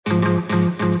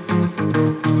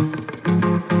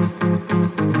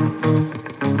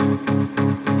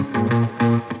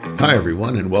Hi,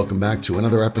 everyone, and welcome back to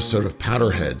another episode of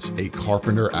Powderheads, a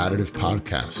Carpenter Additive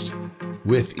podcast.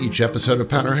 With each episode of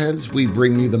Powderheads, we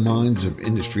bring you the minds of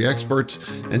industry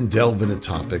experts and delve into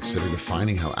topics that are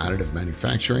defining how additive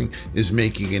manufacturing is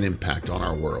making an impact on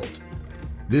our world.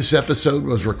 This episode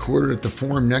was recorded at the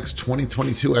Formnext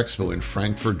 2022 Expo in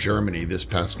Frankfurt, Germany this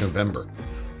past November.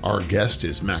 Our guest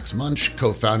is Max Munch,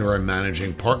 co-founder and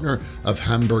managing partner of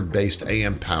Hamburg-based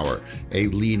AM Power, a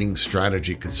leading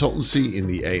strategy consultancy in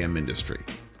the AM industry.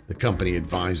 The company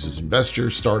advises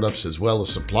investors, startups, as well as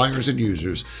suppliers and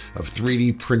users of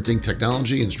 3D printing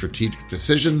technology and strategic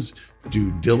decisions,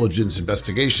 due diligence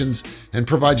investigations, and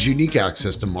provides unique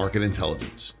access to market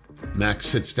intelligence. Max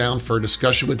sits down for a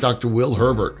discussion with Dr. Will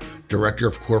Herbert, Director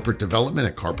of Corporate Development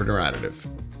at Carpenter Additive.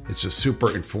 It's a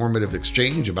super informative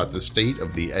exchange about the state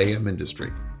of the AM industry.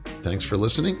 Thanks for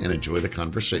listening and enjoy the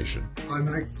conversation. Hi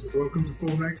Max, welcome to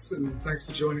Formnext and thanks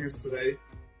for joining us today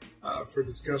for a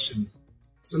discussion.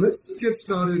 So let's get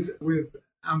started with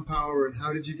AmPower and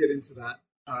how did you get into that?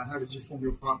 How did you form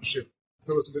your partnership?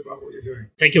 Tell us a bit about what you're doing.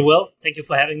 Thank you, Will. Thank you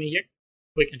for having me here.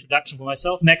 Quick introduction for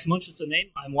myself. Max Munch is the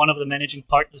name. I'm one of the managing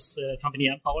partners company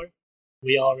AmPower.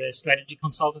 We are a strategy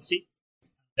consultancy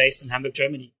based in Hamburg,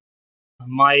 Germany.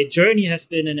 My journey has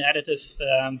been in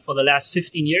additive for the last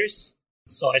 15 years.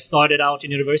 So I started out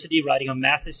in university writing a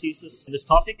math thesis on this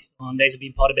topic on laser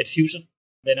beam powder bed fusion.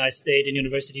 Then I stayed in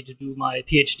university to do my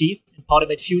PhD in powder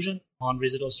bed fusion on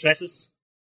residual stresses.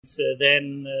 So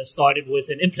then started with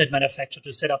an implant manufacturer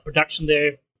to set up production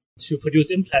there to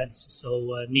produce implants.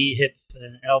 So knee, hip,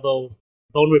 elbow,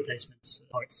 bone replacement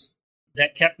parts.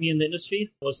 That kept me in the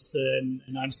industry. And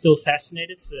I'm still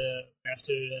fascinated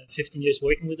after 15 years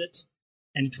working with it.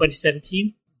 And in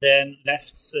 2017, then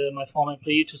left my former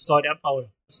employee to start AmPower.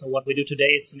 So what we do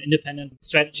today, it's an independent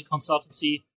strategy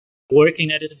consultancy working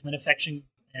in additive manufacturing.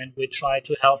 And we try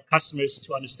to help customers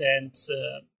to understand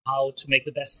how to make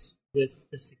the best with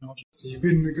this technology. So you've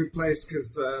been in a good place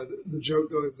because the joke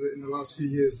goes that in the last few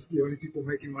years, the only people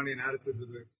making money in additive are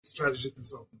the strategy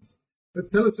consultants.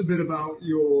 But tell us a bit about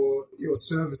your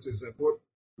services.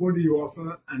 What do you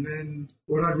offer? And then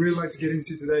what I'd really like to get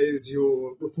into today is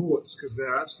your reports, because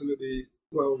they're absolutely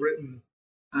well written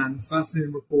and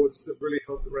fascinating reports that really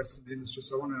help the rest of the industry.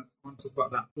 So I want to talk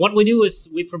about that. What we do is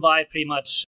we provide pretty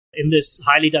much in this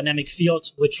highly dynamic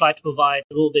field, we try to provide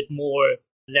a little bit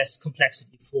less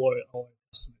complexity for our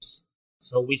customers.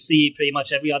 So we see pretty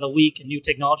much every other week a new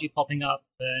technology popping up,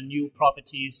 new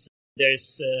properties.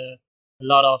 There's a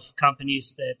lot of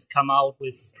companies that come out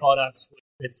with products with,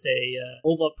 let's say,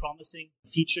 over-promising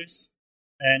features.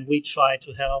 And we try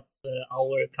to help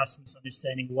our customers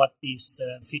understanding what these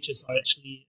features are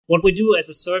actually. What we do as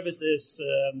a service is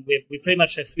we pretty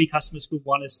much have three customers group.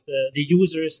 One is the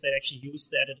users that actually use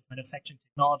the additive manufacturing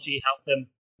technology, help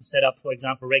them set up, for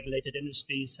example, regulated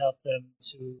industries, help them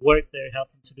to work there, help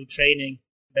them to do training.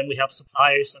 Then we help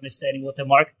suppliers understanding what their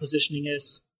market positioning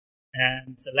is.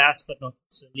 And last but not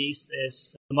least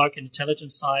is the market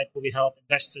intelligence side, where we help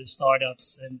investors,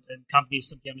 startups, and companies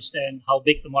simply understand how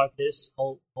big the market is,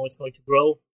 how it's going to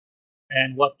grow,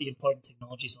 and what the important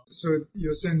technologies are. So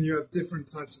you're saying you have different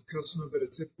types of customer, but a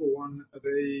typical one, are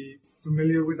they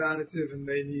familiar with additive and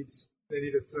they need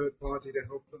a third party to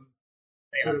help them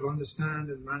sort of understand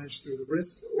and manage through the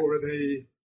risk, or are they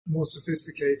more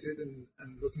sophisticated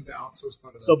and looking to outsource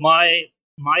part of that? So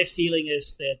my feeling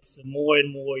is that more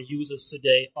and more users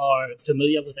today are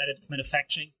familiar with additive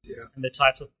manufacturing, and the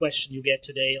types of questions you get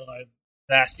today are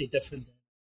vastly different than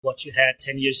what you had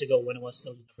 10 years ago when I was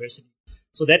still in university.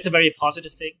 So that's a very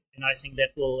positive thing, and I think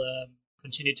that will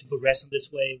continue to progress in this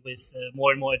way with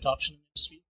more and more adoption in the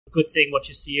industry. A good thing, what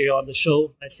you see here on the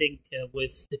show, I think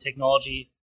with the technology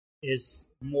is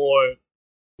more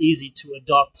easy to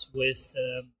adopt with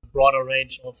broader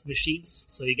range of machines.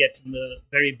 So you get in the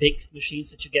very big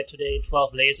machines that you get today,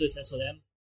 12 lasers, SLM,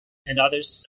 and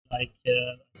others like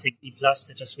I think E+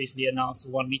 that just recently announced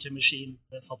a 1 meter machine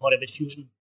for powder bed fusion.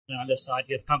 On the other side,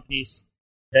 we have companies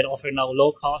that offer now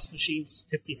low-cost machines,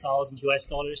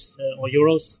 $50,000 or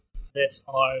euros, that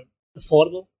are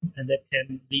affordable and that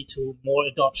can lead to more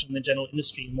adoption in the general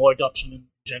industry, more adoption in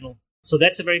general. So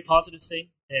that's a very positive thing.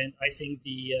 And I think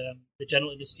the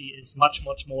general industry is much,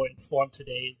 much more informed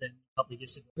today than a couple of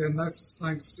years ago. And that's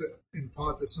thanks in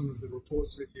part to some of the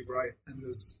reports that you write. And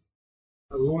there's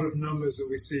a lot of numbers that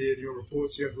we see in your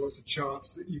reports. You have lots of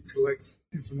charts that you collect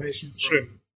information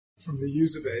from the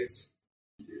user base.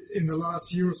 In the last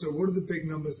year or so, what are the big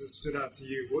numbers that stood out to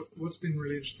you? What's been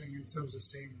really interesting in terms of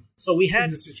seeing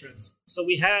industry trends? So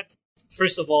we had,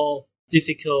 first of all,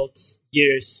 difficult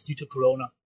years due to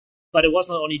Corona. But it was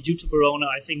not only due to Corona.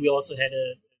 I think we also had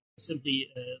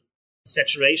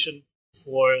saturation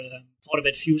for powder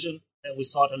bed fusion. We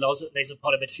saw it in laser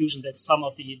powder bed fusion that some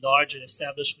of the larger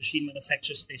established machine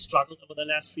manufacturers, they struggled over the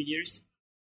last few years.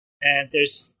 And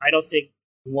there's, I don't think,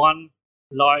 one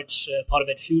large powder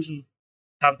bed fusion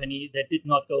company that did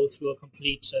not go through a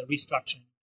complete restructuring,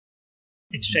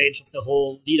 exchange of the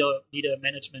whole leader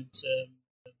management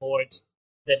board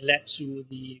that led to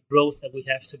the growth that we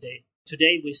have today.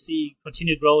 Today, we see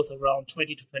continued growth around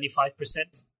 20 to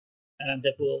 25%.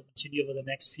 That will continue over the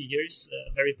next few years.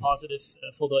 Very positive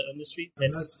for the industry.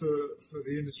 And that's for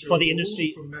the industry. For the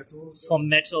industry, for metals. For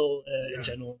metal in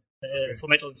general. Okay. For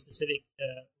metal in specific,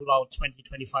 about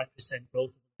 20-25%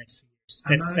 growth in the next few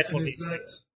years. That's what we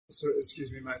expect. So,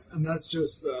 excuse me, Max. And that's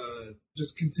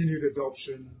just continued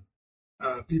adoption.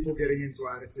 People getting into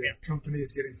additive,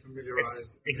 companies getting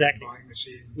familiarized, exactly. Buying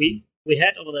machines. We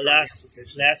had over the last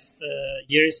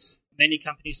years many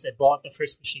companies that bought the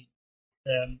first machine.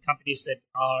 Companies that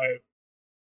are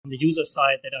on the user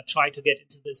side that are trying to get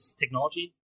into this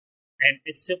technology, and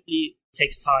it simply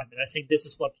takes time. And I think this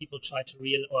is what people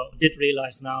did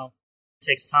realize now. It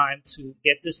takes time to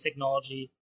get this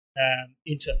technology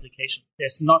into application.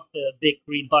 There's not the big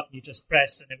green button you just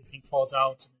press and everything falls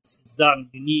out and it's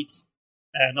done. You need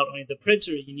not only the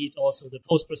printer, you need also the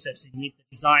post-processing, you need the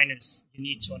designers, you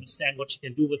need to understand what you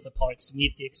can do with the parts, you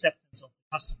need the acceptance of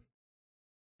the customer.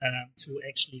 To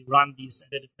actually run these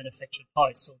additive manufactured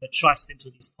parts, so the trust into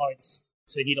these parts.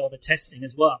 So you need all the testing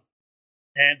as well.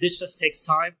 And this just takes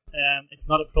time. It's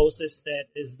not a process that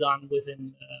is done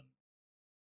within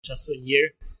just a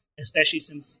year, especially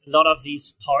since a lot of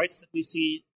these parts that we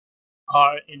see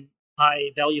are in high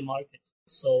value market.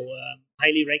 So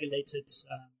highly regulated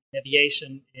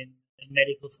aviation, in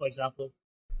medical, for example.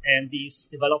 And these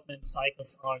development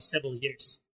cycles are several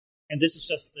years. And this is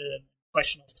just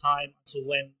question of time until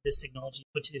when this technology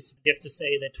continues. We have to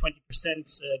say that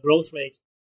 20% growth rate,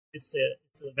 it's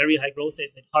a very high growth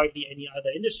rate that hardly any other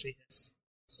industry has.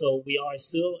 So we are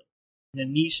still in a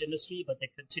niche industry, but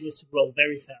it continues to grow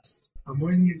very fast. And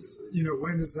when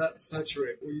does that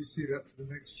saturate? Will you see that for the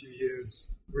next few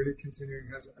years really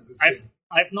continuing as it's been?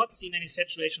 I've not seen any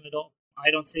saturation at all.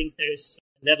 I don't think there's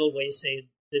a level where you say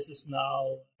this is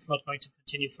now, it's not going to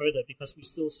continue further, because we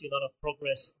still see a lot of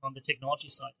progress on the technology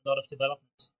side, a lot of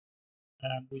development.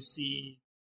 We see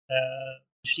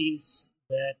machines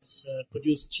that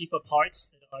produce cheaper parts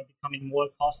that are becoming more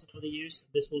costly over the years.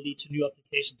 This will lead to new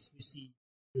applications. We see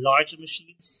larger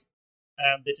machines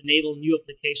that enable new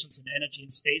applications in energy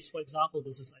and space, for example.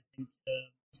 This is, I think,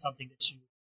 something that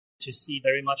you see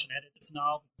very much in additive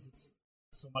now, because it's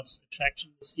so much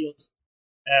attraction in this field.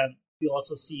 We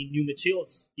also see new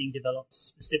materials being developed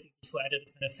specifically for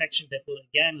additive manufacturing that will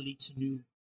again lead to new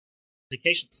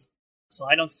applications. So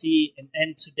I don't see an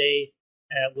end today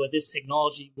where this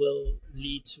technology will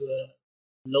lead to a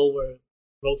lower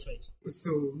growth rate. We're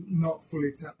still not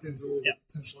fully tapped into all the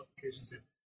potential applications here.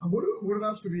 And what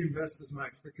about for the investors,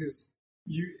 Max? Because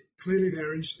clearly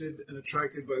they're interested and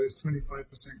attracted by this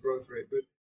 25% growth rate, but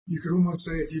you could almost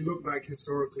say, if you look back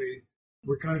historically,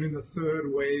 we're kind of in the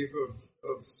third wave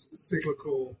of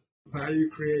cyclical value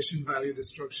creation, value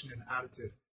destruction in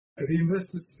additive. Are the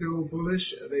investors still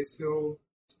bullish? Are they still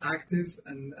active?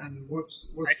 And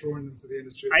what's drawing them to the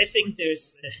industry? I think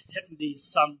there's definitely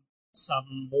some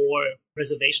more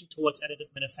reservation towards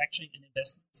additive manufacturing and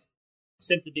investments,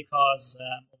 simply because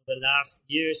over the last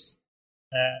years,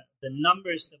 the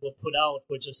numbers that were put out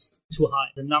were just too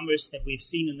high. The numbers that we've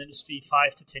seen in the industry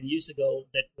 5 to 10 years ago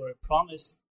that were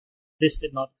promised, this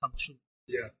did not come true.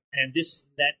 Yeah. And this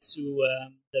led to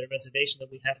the reservation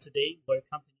that we have today, where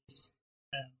companies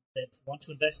that want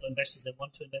to invest, or investors that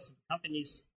want to invest in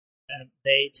companies,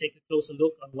 they take a closer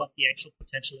look on what the actual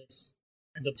potential is.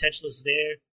 And the potential is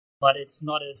there, but it's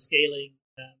not a scaling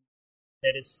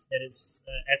that is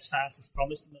as fast as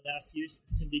promised in the last years. It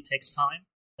simply takes time.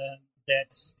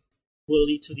 That will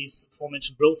lead to these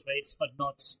aforementioned growth rates, but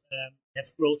not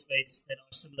have growth rates that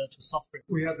are similar to software.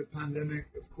 We had the pandemic,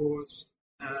 of course,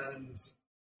 and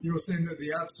you're saying that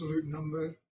the absolute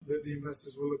number that the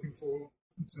investors were looking for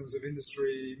in terms of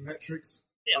industry metrics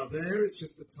are there. It's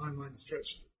just the timeline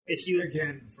stretched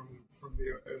again from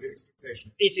the early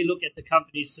expectation. If you look at the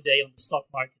companies today on the stock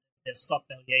market, their stock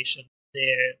valuation,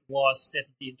 there was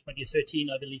definitely in 2013,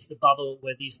 I believe, the bubble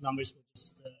where these numbers were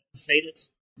just inflated.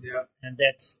 Yeah. And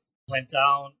that went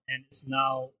down and is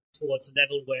now towards a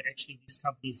level where actually these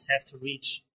companies have to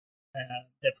reach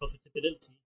their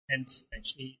profitability and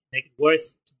actually make it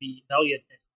worth to be valued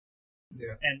at.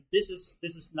 Yeah. And this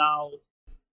is now,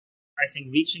 I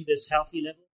think, reaching this healthy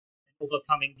level and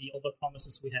overcoming the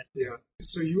overpromises we had. Yeah.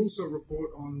 So you also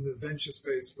report on the venture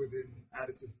space within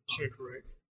additive, sure.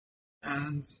 Correct?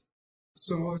 And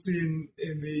so obviously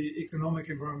in the economic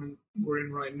environment we're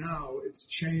in right now, it's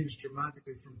changed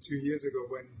dramatically from 2 years ago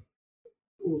when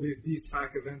all these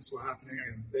de-SPAC events were happening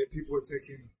and people were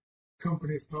taking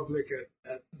companies public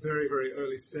at very, very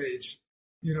early stage.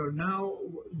 Now,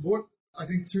 I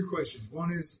think two questions.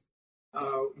 One is,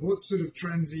 what sort of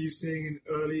trends are you seeing in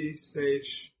early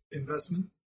stage investment?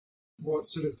 What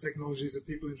sort of technologies are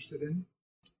people interested in?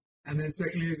 And then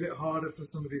secondly, is it harder for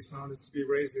some of these founders to be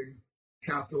raising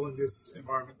capital in this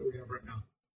environment that we have right now?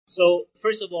 So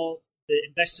first of all, the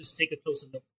investors take a closer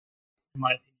look, in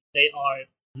my opinion. They are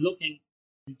looking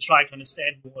and trying to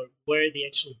understand more where the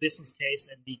actual business case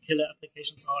and the killer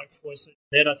applications are for it.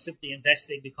 They're not simply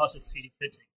investing because it's 3D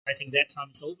printing. I think that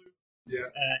time is over. Yeah.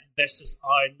 Investors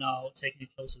are now taking a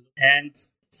closer look. And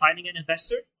finding an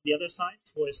investor on the other side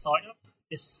for a startup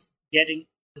is getting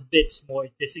a bit more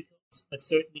difficult. But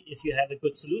certainly if you have a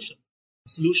good solution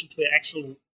to an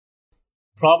actual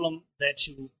problem that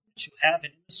you have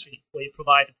in industry where you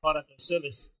provide a product or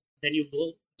service, then you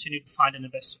will continue to find an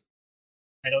investor.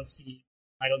 I don't see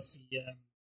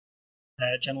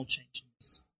general change in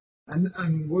this.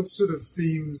 And what sort of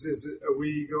themes is it? Are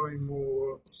we going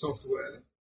more software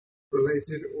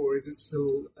related, or is it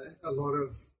still a lot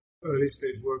of early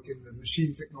stage work in the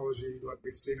machine technology like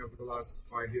we've seen over the last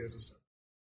 5 years or so?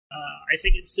 I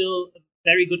think it's still a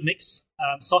very good mix.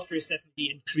 Software is definitely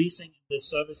increasing the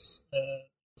services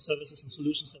and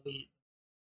solutions that we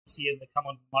see in the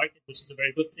common market, which is a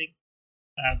very good thing.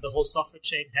 The whole software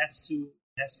chain has to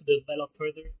develop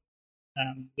further.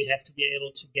 We have to be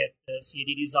able to get the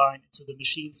CAD design into the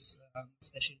machines,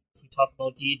 especially if we talk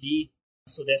about DAD.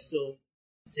 So there's still,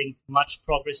 I think, much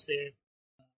progress there.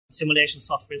 Simulation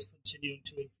software is continuing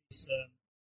to increase.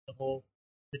 The whole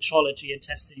metrology and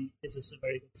testing is a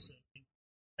very good thing.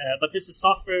 But this is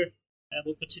software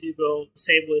will continue to grow.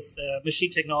 Same with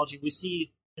machine technology. We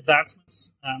see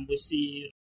advancements. We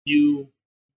see new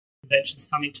inventions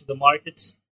coming to the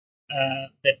market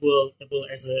that will,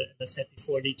 as I said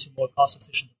before, lead to more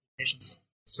cost-efficient applications.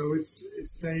 So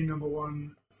it's day number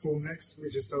one, Formnext. We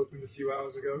just opened a few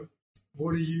hours ago.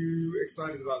 What are you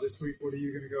excited about this week? What are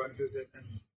you going to go and visit?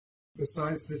 And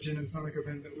besides the gin and tonic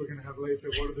event that we're going to have later,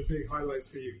 what are the big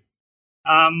highlights for you?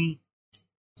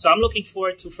 So I'm looking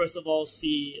forward to, first of all,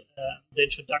 see the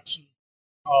introduction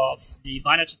of the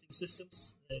binder jetting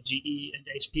systems, GE and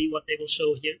HP, what they will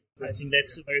show here. I think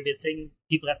that's a very big thing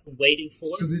people have been waiting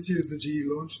for. So this year is the GE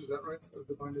launch, is that right, of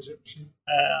the binder jet machine?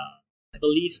 I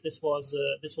believe this was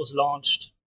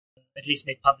launched, at least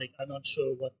made public. I'm not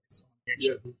sure what it's on the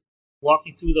actual booth.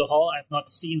 Walking through the hall, I've not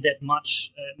seen that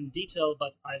much in detail,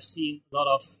 but I've seen a lot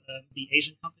of the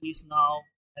Asian companies now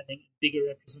having a bigger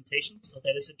representation, so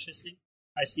that is interesting.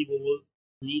 I see we'll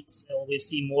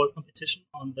see more competition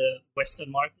on the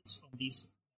Western markets from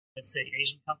these, let's say,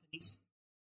 Asian companies,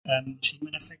 machine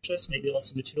manufacturers, maybe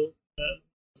also material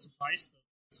suppliers.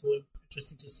 So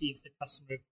interesting to see if the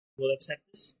customer will accept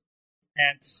this.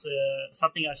 And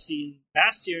something I've seen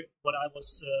last year, what I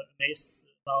was amazed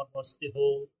about was the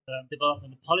whole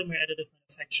development of polymer additive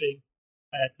manufacturing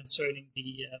concerning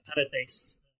the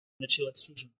pellet-based material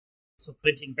extrusion. So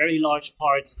printing very large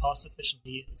parts cost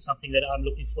efficiently is something that I'm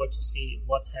looking forward to see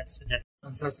what has been happening.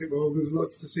 Fantastic. Well, there's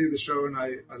lots to see at the show, and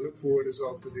I look forward as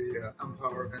well to the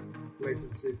Ampower event later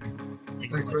this evening.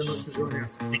 Thanks very much for joining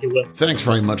us. Thank you, Will. Thanks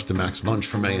very much to Max Munch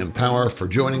from AM Power for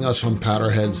joining us on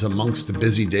Powderheads amongst the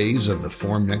busy days of the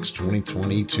Formnext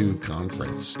 2022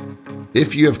 conference.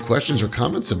 If you have questions or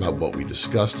comments about what we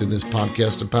discussed in this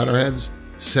podcast of Powderheads,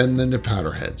 send them to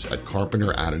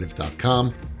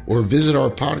powderheads@carpenteradditive.com or visit our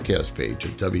podcast page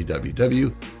at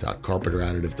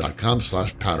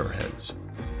www.carpenteradditive.com/powderheads.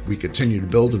 We continue to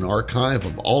build an archive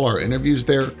of all our interviews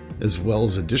there, as well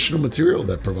as additional material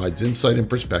that provides insight and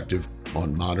perspective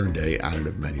on modern-day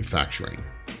additive manufacturing.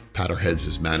 Powderheads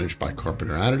is managed by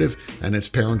Carpenter Additive and its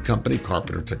parent company,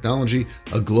 Carpenter Technology,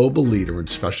 a global leader in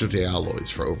specialty alloys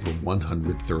for over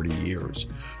 130 years.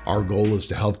 Our goal is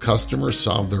to help customers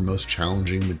solve their most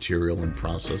challenging material and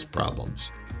process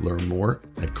problems. Learn more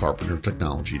at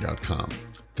carpentertechnology.com.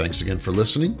 Thanks again for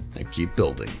listening, and keep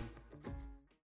building.